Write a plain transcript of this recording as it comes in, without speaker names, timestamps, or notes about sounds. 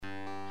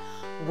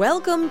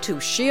Welcome to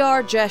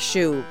Shear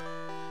Jashub,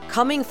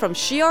 coming from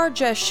Shear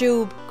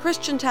Jashub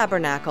Christian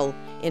Tabernacle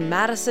in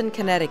Madison,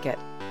 Connecticut,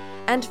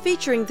 and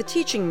featuring the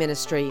teaching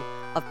ministry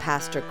of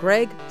Pastor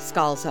Greg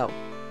Scalzo.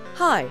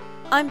 Hi,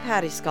 I'm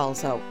Patty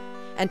Scalzo,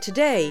 and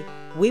today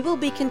we will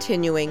be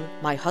continuing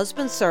my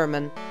husband's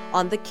sermon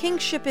on the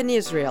Kingship in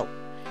Israel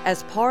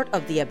as part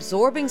of the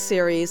absorbing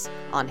series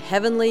on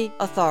heavenly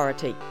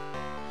authority.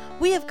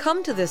 We have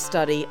come to this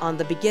study on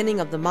the beginning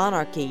of the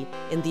monarchy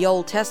in the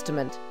Old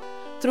Testament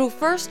through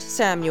 1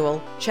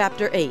 Samuel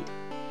chapter 8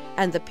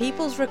 and the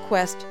people's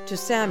request to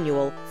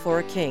Samuel for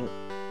a king.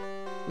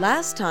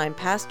 Last time,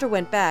 Pastor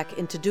went back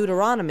into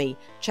Deuteronomy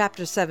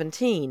chapter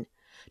 17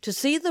 to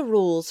see the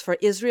rules for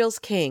Israel's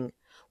king,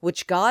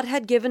 which God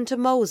had given to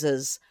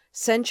Moses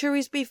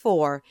centuries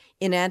before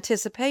in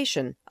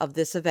anticipation of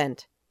this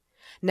event.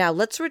 Now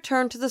let's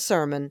return to the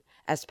sermon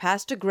as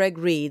Pastor Greg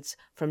reads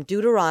from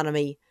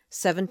Deuteronomy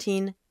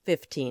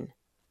 17:15.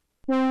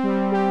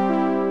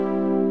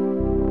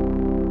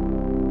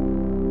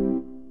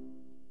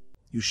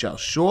 You shall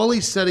surely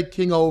set a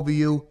king over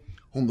you,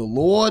 whom the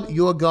Lord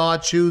your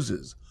God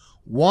chooses.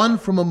 One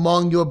from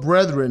among your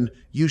brethren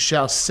you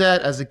shall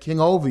set as a king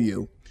over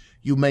you.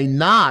 You may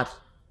not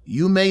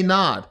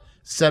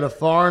set a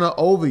foreigner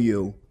over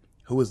you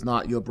who is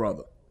not your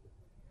brother.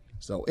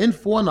 So in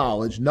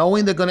foreknowledge,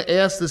 knowing they're going to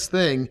ask this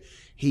thing,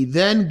 he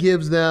then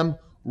gives them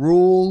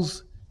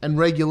rules and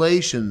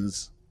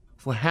regulations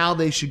for how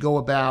they should go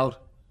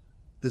about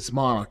this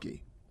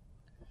monarchy.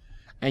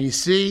 And you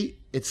see,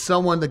 it's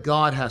someone that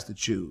God has to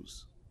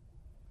choose.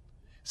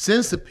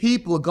 Since the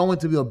people are going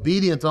to be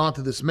obedient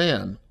unto this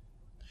man,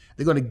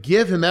 they're going to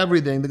give him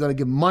everything. They're going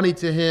to give money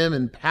to him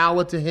and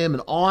power to him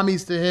and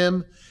armies to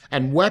him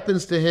and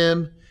weapons to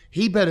him.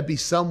 He better be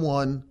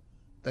someone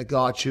that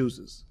God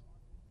chooses.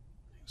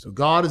 So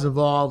God is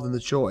involved in the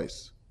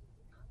choice.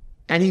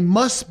 And he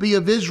must be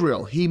of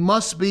Israel. He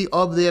must be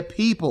of their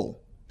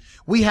people.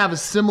 We have a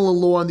similar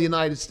law in the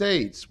United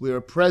States where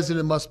a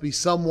president must be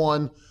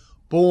someone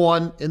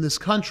born in this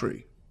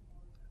country,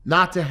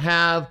 not to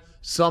have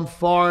some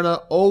foreigner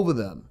over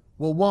them.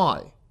 Well,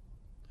 why?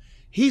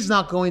 He's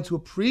not going to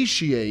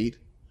appreciate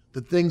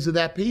the things of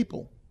that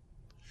people.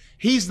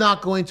 He's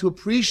not going to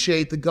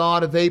appreciate the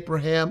God of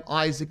Abraham,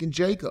 Isaac, and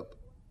Jacob.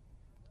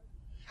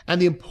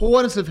 And the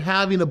importance of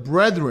having a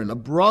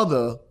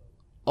brother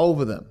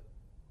over them.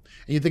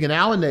 And you think in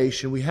our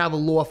nation, we have a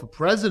law for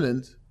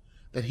president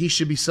that he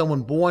should be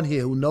someone born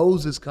here who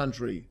knows this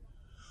country,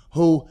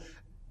 who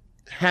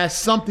has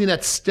something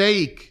at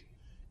stake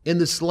in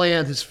this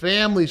land. His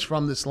family's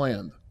from this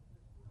land.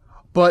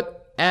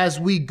 But as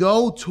we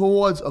go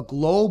towards a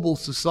global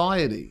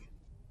society,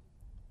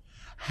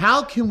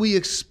 how can we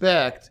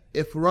expect,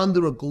 if we're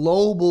under a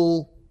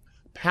global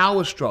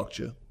power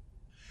structure,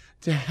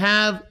 to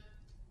have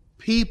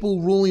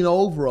people ruling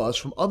over us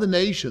from other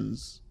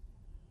nations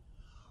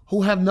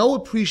who have no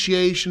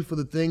appreciation for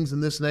the things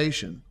in this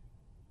nation,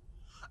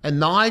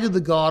 and neither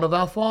the God of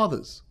our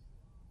fathers?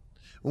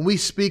 When we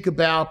speak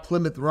about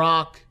Plymouth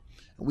Rock,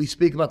 and we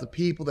speak about the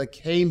people that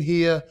came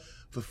here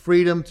for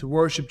freedom to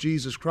worship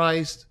Jesus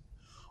Christ,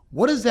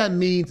 what does that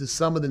mean to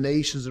some of the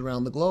nations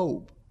around the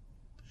globe?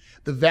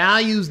 The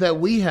values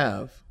that we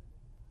have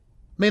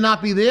may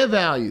not be their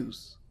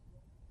values.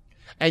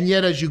 And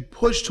yet, as you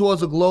push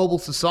towards a global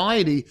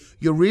society,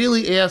 you're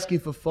really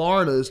asking for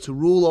foreigners to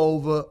rule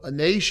over a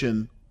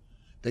nation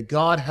that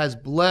God has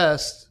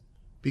blessed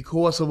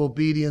because of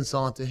obedience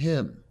unto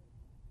him.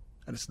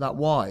 And it's not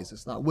wise.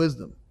 It's not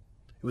wisdom.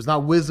 It was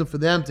not wisdom for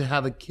them to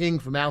have a king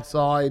from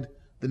outside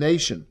the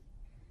nation.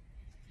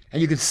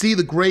 And you can see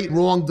the great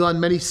wrong done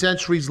many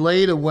centuries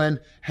later when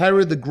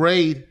Herod the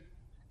Great,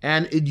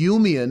 an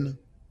Idumean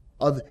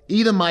of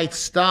Edomite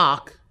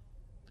stock,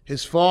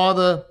 his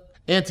father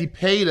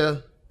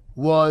Antipater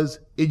was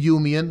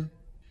Idumean.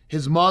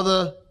 His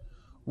mother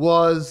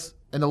was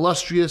an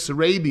illustrious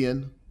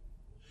Arabian.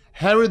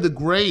 Herod the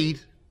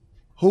Great,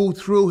 who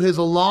through his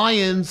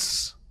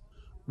alliance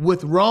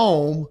with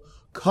Rome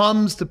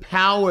comes to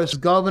power as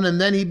governor,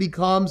 and then he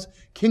becomes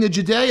king of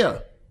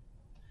Judea.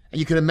 And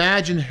you can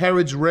imagine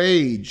Herod's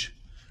rage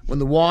when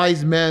the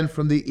wise men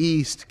from the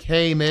east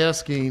came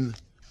asking,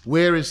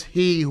 "Where is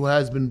he who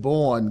has been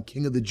born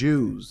king of the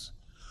Jews?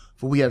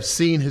 For we have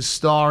seen his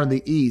star in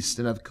the east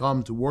and have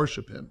come to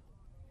worship him."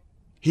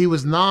 He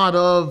was not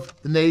of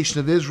the nation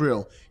of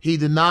Israel. He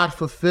did not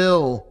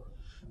fulfill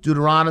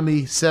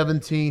Deuteronomy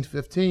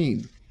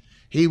 17:15.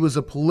 He was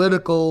a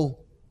political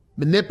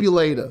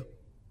manipulator.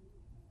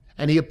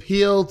 And he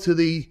appealed to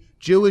the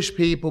Jewish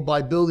people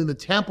by building the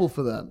temple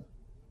for them.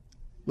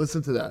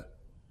 Listen to that.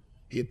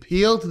 He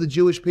appealed to the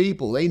Jewish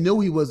people. They knew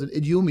he was an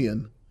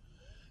Idumean.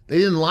 They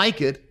didn't like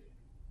it.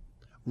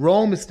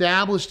 Rome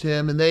established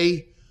him, and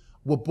they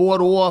were bought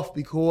off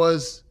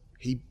because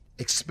he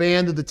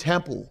expanded the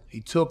temple.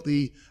 He took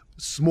the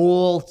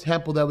small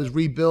temple that was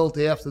rebuilt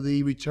after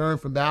the return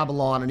from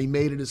Babylon, and he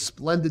made it a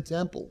splendid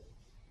temple.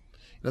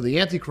 Now, the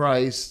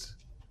Antichrist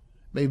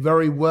may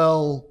very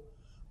well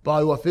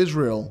buy off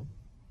Israel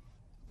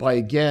by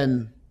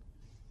again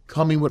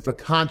coming with a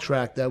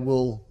contract that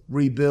will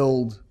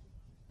rebuild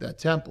that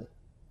temple.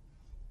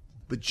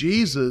 But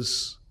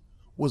Jesus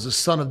was a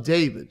son of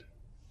David.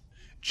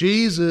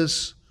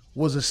 Jesus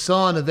was a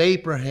son of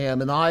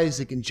Abraham and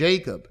Isaac and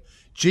Jacob.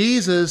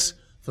 Jesus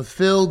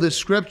fulfilled this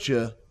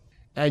scripture,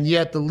 and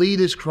yet the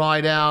leaders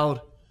cried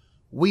out,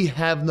 "We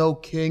have no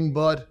king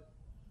but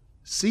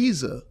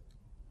Caesar,"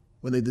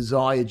 when they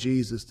desired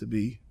Jesus to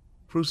be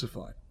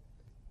crucified.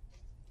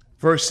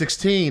 Verse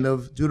 16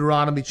 of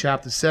Deuteronomy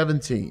chapter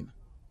 17.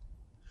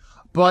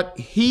 "But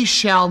he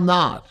shall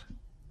not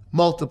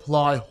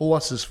multiply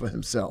horses for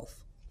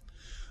himself,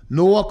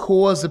 nor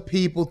cause the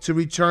people to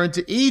return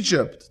to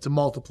Egypt to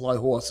multiply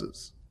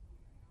horses."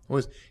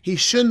 He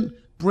shouldn't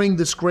bring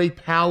this great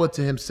power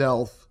to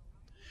himself,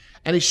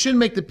 and he shouldn't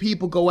make the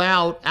people go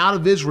out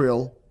of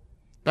Israel,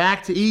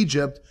 back to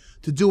Egypt,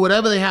 to do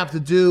whatever they have to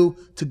do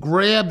to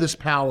grab this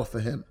power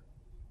for him.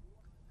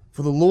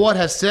 "For the Lord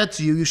has said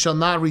to you, you shall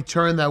not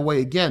return that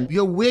way again."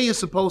 You're where you're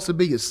supposed to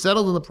be. You're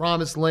settled in the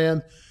promised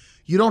land.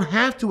 You don't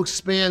have to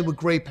expand with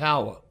great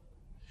power.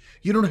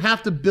 You don't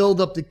have to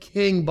build up the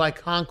king by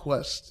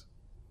conquest.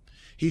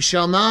 "He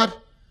shall not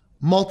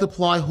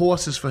multiply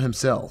horses for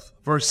himself."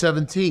 Verse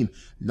 17,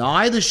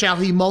 "Neither shall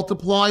he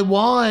multiply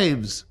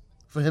wives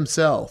for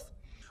himself,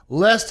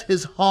 lest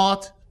his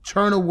heart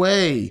turn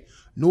away,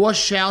 nor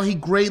shall he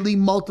greatly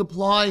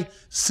multiply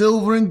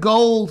silver and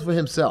gold for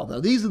himself." Now,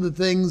 these are the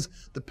things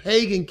the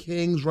pagan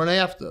kings run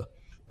after.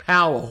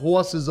 Power.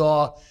 Horses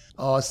are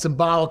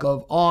symbolic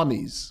of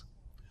armies.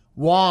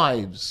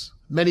 Wives,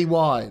 many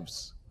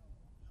wives.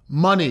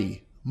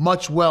 Money,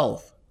 much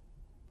wealth.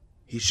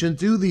 He shouldn't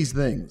do these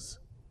things.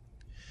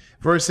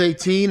 Verse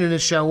 18, "And it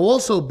shall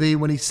also be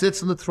when he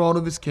sits on the throne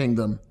of his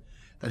kingdom,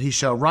 that he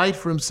shall write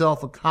for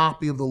himself a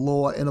copy of the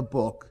law in a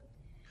book,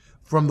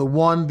 from the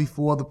one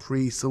before the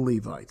priests, the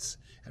Levites.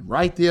 And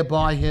right there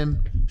by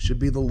him should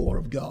be the law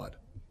of God."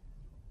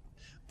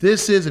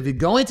 This is, if you're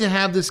going to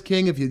have this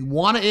king, if you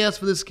want to ask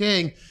for this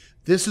king,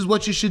 this is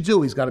what you should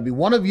do. He's got to be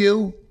one of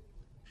you.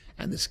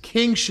 And this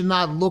king should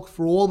not look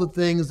for all the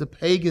things the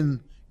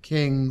pagan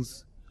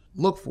kings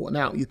look for.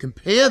 Now, you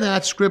compare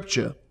that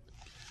scripture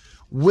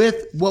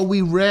with what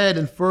we read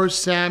in 1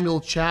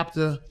 Samuel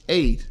chapter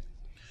 8,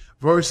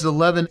 verses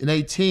 11 and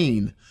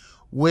 18,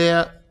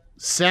 where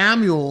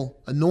Samuel,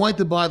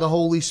 anointed by the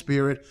Holy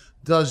Spirit,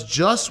 does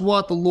just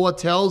what the Lord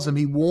tells him.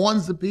 He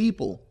warns the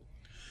people.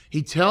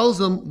 He tells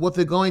them what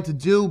they're going to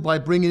do by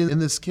bringing in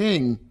this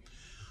king.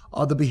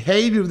 The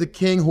behavior of the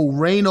king who'll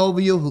reign over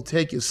you, who'll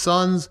take your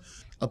sons,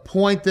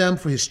 appoint them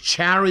for his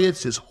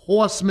chariots, his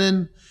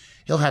horsemen.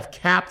 He'll have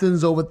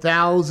captains over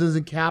thousands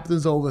and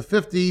captains over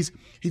 50s.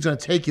 He's going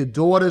to take your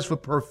daughters for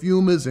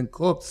perfumers and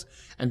cooks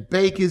and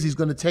bakers. He's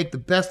going to take the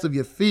best of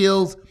your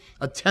fields,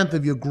 a tenth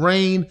of your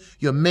grain,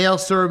 your male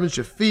servants,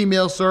 your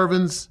female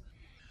servants.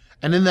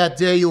 And in that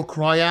day you'll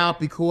cry out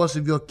because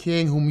of your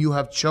king whom you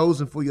have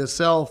chosen for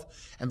yourself,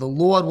 and the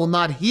Lord will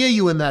not hear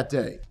you in that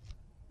day.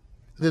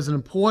 There's an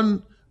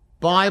important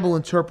Bible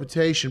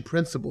interpretation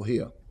principle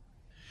here.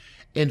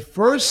 In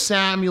 1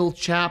 Samuel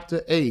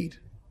chapter 8,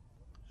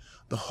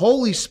 the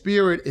Holy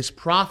Spirit is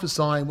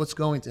prophesying what's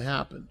going to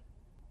happen.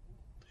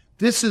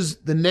 This is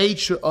the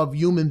nature of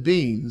human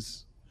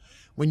beings.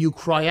 When you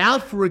cry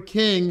out for a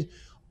king,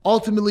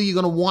 ultimately you're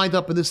going to wind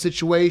up in this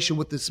situation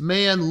with this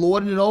man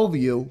lording it over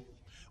you,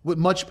 with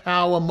much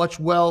power, much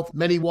wealth,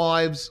 many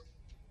wives,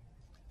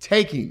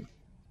 taking.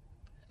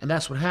 And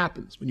that's what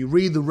happens. When you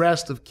read the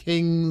rest of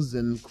Kings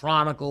and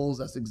Chronicles,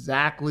 that's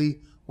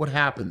exactly what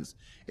happens.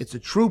 It's a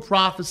true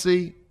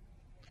prophecy.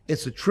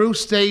 It's a true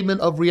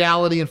statement of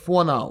reality and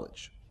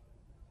foreknowledge.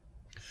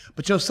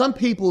 But some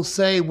people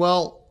say,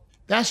 well,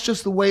 that's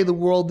just the way the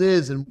world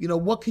is, and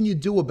what can you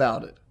do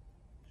about it?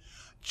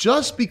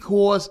 Just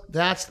because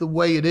that's the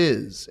way it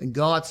is, and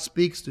God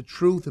speaks the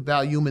truth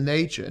about human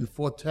nature and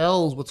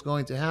foretells what's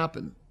going to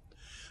happen,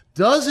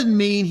 doesn't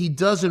mean he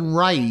doesn't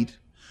write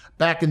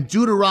back in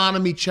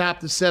Deuteronomy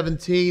chapter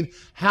 17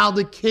 how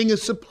the king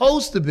is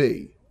supposed to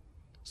be.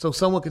 So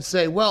someone could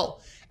say,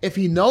 well, if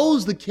he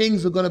knows the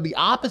kings are going to be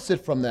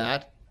opposite from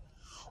that,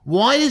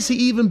 why does he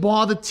even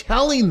bother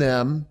telling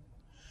them,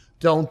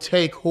 don't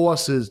take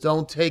horses,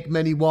 don't take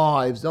many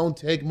wives, don't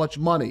take much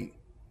money?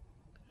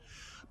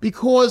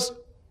 Because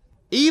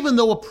even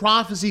though a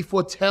prophecy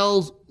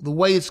foretells the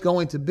way it's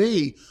going to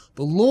be,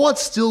 the Lord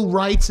still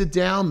writes it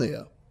down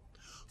there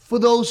for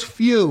those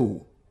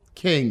few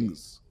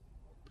kings,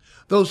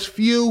 those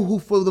few who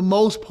for the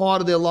most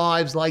part of their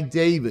lives, like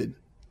David,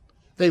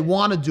 they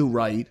want to do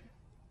right.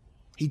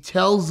 He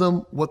tells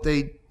them what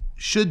they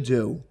should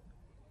do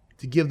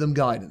to give them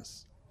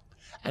guidance.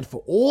 And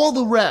for all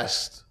the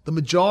rest, the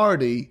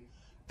majority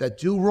that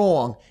do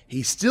wrong,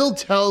 he still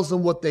tells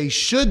them what they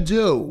should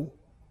do,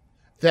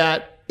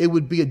 that it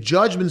would be a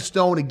judgment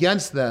stone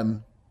against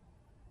them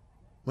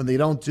when they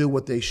don't do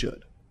what they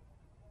should.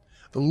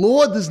 The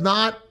Lord does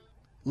not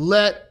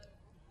let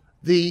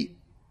the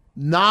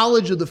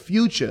knowledge of the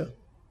future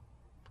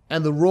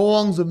and the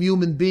wrongs of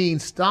human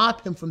beings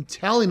stop him from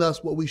telling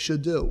us what we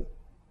should do.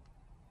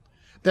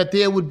 That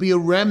there would be a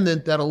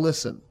remnant that'll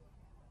listen.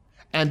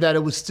 and that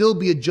it would still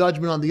be a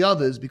judgment on the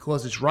others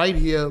because it's right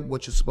here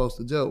what you're supposed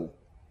to do.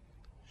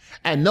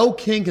 And no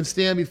king can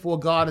stand before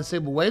God and say,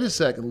 well, wait a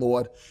second,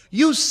 Lord.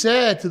 You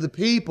said to the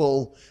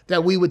people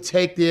that we would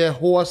take their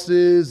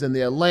horses and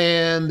their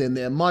land and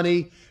their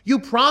money. You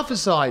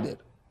prophesied it.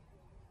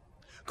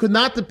 Could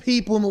not the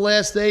people in the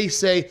last days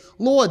say,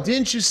 Lord,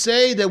 didn't you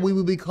say that we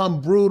would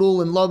become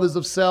brutal and lovers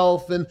of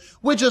self and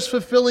we're just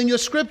fulfilling your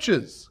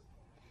scriptures?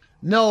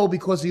 No,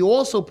 because he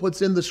also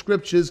puts in the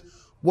scriptures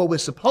what we're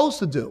supposed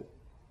to do.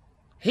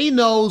 He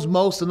knows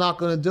most are not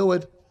going to do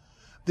it.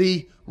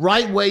 The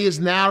right way is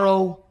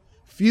narrow.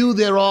 Few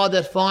there are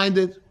that find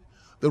it.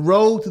 The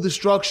road to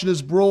destruction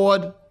is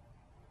broad.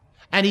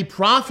 And he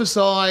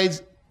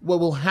prophesies what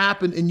will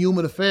happen in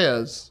human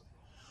affairs.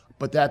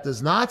 But that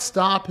does not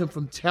stop him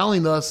from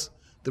telling us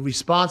the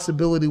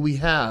responsibility we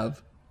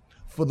have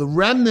for the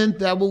remnant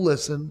that will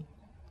listen,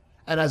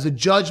 and as a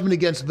judgment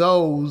against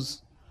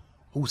those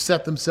who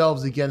set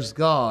themselves against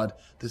God,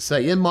 to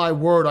say, in my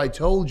word I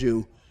told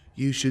you,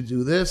 you should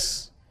do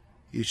this,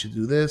 you should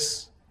do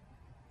this,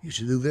 you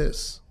should do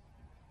this.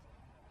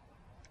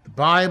 The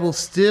Bible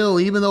still,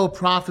 even though it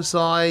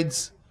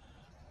prophesies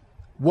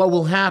what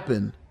will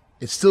happen,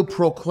 it still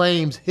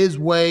proclaims his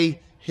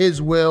way,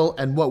 his will,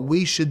 and what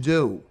we should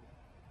do.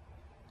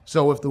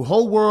 So if the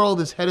whole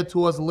world is headed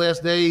towards the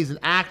last days and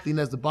acting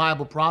as the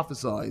Bible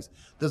prophesies,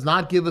 does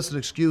not give us an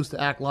excuse to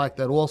act like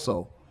that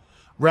also.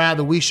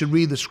 Rather, we should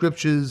read the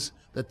scriptures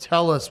that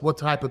tell us what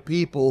type of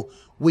people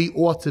we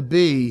ought to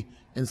be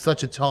in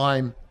such a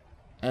time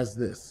as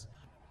this.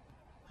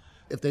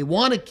 If they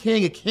want a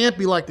king, it can't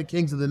be like the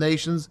kings of the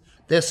nations.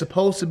 They're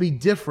supposed to be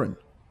different,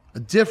 a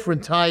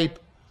different type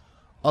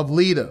of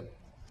leader.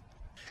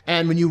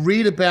 And when you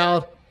read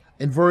about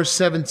in verse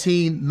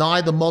 17,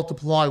 neither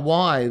multiply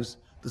wives,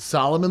 does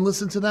Solomon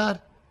listen to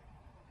that?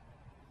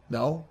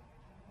 No,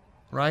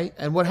 right?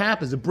 And what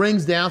happens? It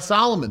brings down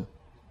Solomon,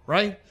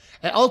 right?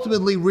 And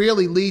ultimately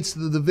really leads to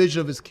the division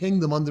of his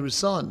kingdom under his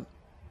son.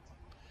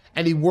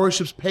 And he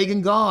worships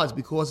pagan gods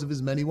because of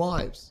his many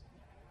wives.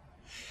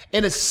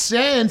 In a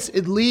sense,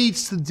 it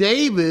leads to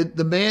David,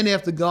 the man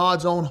after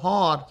God's own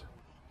heart.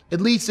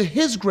 It leads to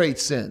his great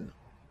sin.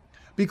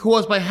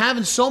 Because by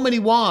having so many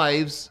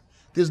wives,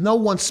 there's no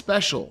one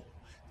special.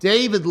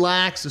 David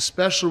lacks a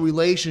special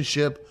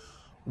relationship,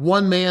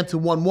 one man to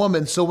one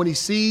woman. So when he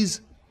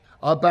sees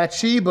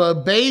Bathsheba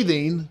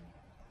bathing,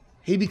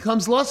 he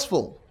becomes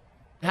lustful.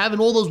 Having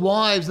all those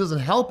wives doesn't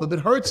help him, it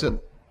hurts him.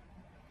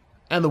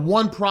 And the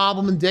one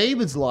problem in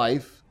David's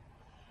life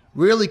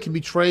really can be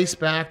traced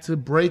back to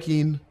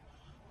breaking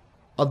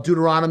of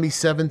Deuteronomy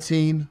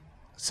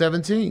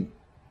 17:17.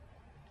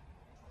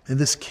 And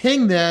this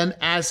king then,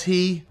 as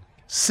he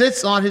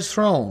sits on his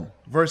throne,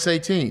 verse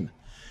 18,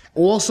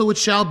 also it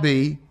shall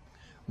be,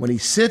 when he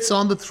sits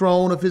on the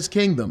throne of his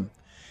kingdom,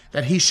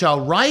 that he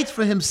shall write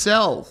for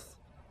himself.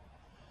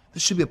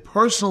 This should be a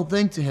personal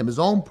thing to him, his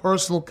own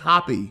personal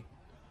copy.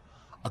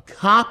 A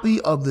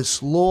copy of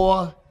this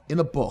law in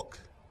a book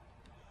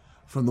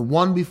from the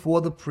one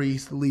before the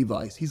priest, the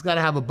Levites. He's got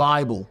to have a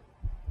Bible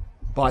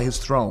by his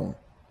throne.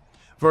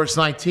 Verse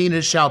 19,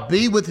 it shall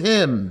be with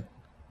him,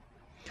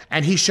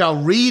 and he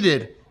shall read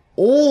it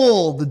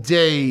all the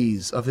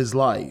days of his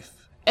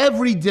life,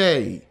 every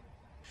day,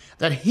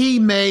 that he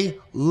may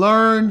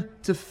learn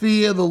to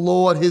fear the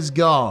Lord his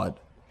God,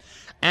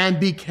 and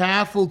be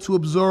careful to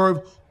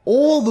observe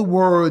all the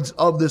words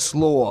of this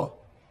law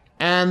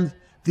and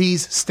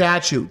these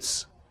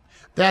statutes,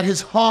 that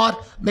his heart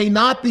may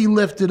not be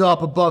lifted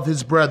up above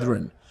his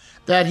brethren,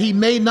 that he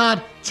may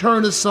not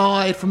turn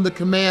aside from the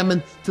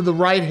commandment to the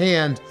right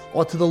hand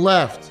or to the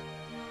left,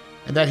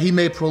 and that he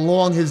may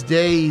prolong his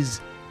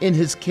days in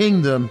his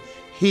kingdom,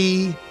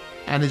 he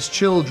and his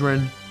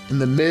children in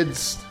the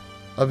midst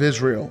of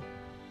Israel.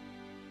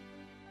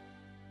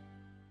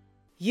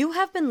 You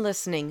have been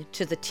listening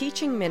to the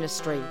teaching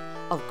ministry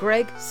of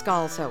Greg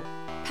Scalzo,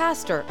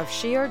 pastor of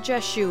Shear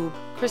Jashub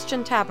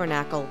Christian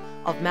Tabernacle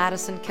of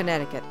Madison,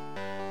 Connecticut.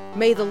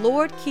 May the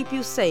Lord keep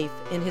you safe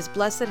in his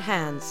blessed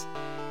hands,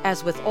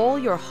 as with all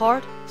your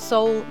heart,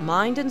 soul,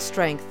 mind, and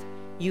strength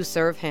you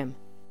serve him.